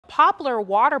popular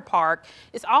water park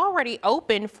is already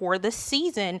open for the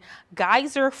season.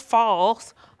 Geyser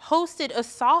Falls hosted a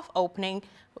soft opening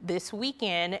this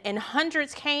weekend and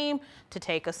hundreds came to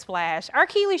take a splash. Our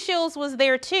Keely Shields was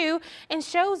there too and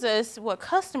shows us what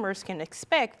customers can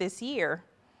expect this year.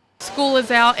 School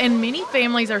is out and many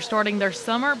families are starting their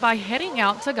summer by heading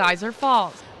out to Geyser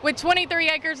Falls. With 23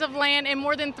 acres of land and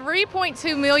more than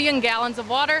 3.2 million gallons of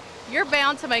water, you're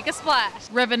bound to make a splash.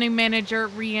 Revenue manager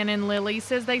Rhiannon Lilly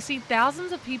says they see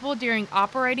thousands of people during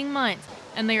operating months,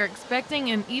 and they are expecting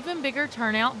an even bigger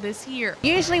turnout this year.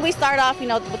 Usually we start off,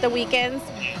 with the weekends.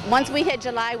 Once we hit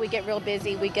July, we get real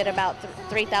busy. We get about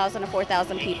 3,000 to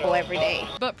 4,000 people every day.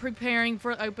 But preparing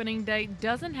for opening day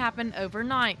doesn't happen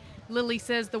overnight. Lilly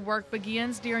says the work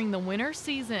begins during the winter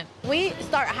season. We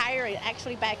start hiring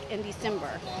actually back in December.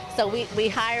 So we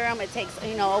hire them. It takes,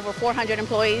 over 400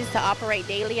 employees to operate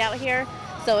daily out here.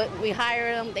 So we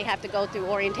hire them, they have to go through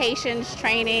orientations,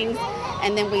 trainings,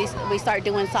 and then we start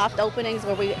doing soft openings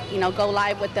where we, go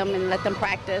live with them and let them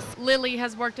practice. Lilly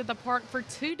has worked at the park for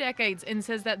 2 decades and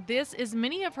says that this is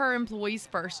many of her employees'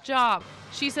 first job.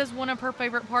 She says one of her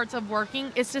favorite parts of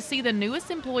working is to see the newest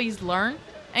employees learn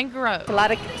and grow. A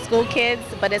lot of school kids,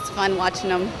 but it's fun watching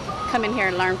them come in here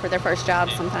and learn for their first job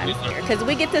sometimes. Because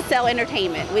we get to sell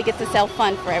entertainment, we get to sell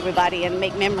fun for everybody and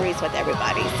make memories with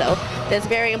everybody. So it's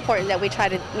very important that we try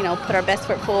to, put our best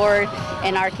foot forward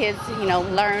and our kids,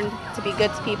 learn to be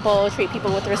good people, treat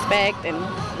people with respect, and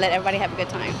let everybody have a good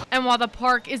time. And while the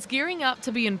park is gearing up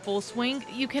to be in full swing,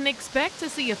 you can expect to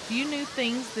see a few new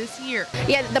things this year.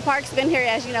 Yeah, the park's been here,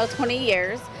 as 20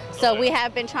 years. So we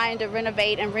have been trying to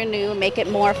renovate and renew, make it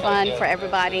more fun for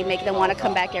everybody, make them want to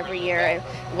come back every year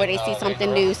where they see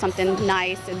something new, something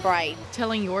nice and bright.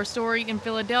 Telling your story in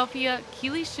Philadelphia,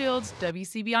 Keely Shields,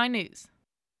 WCBI News.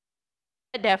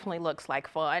 It definitely looks like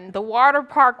fun. The water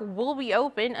park will be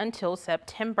open until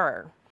September.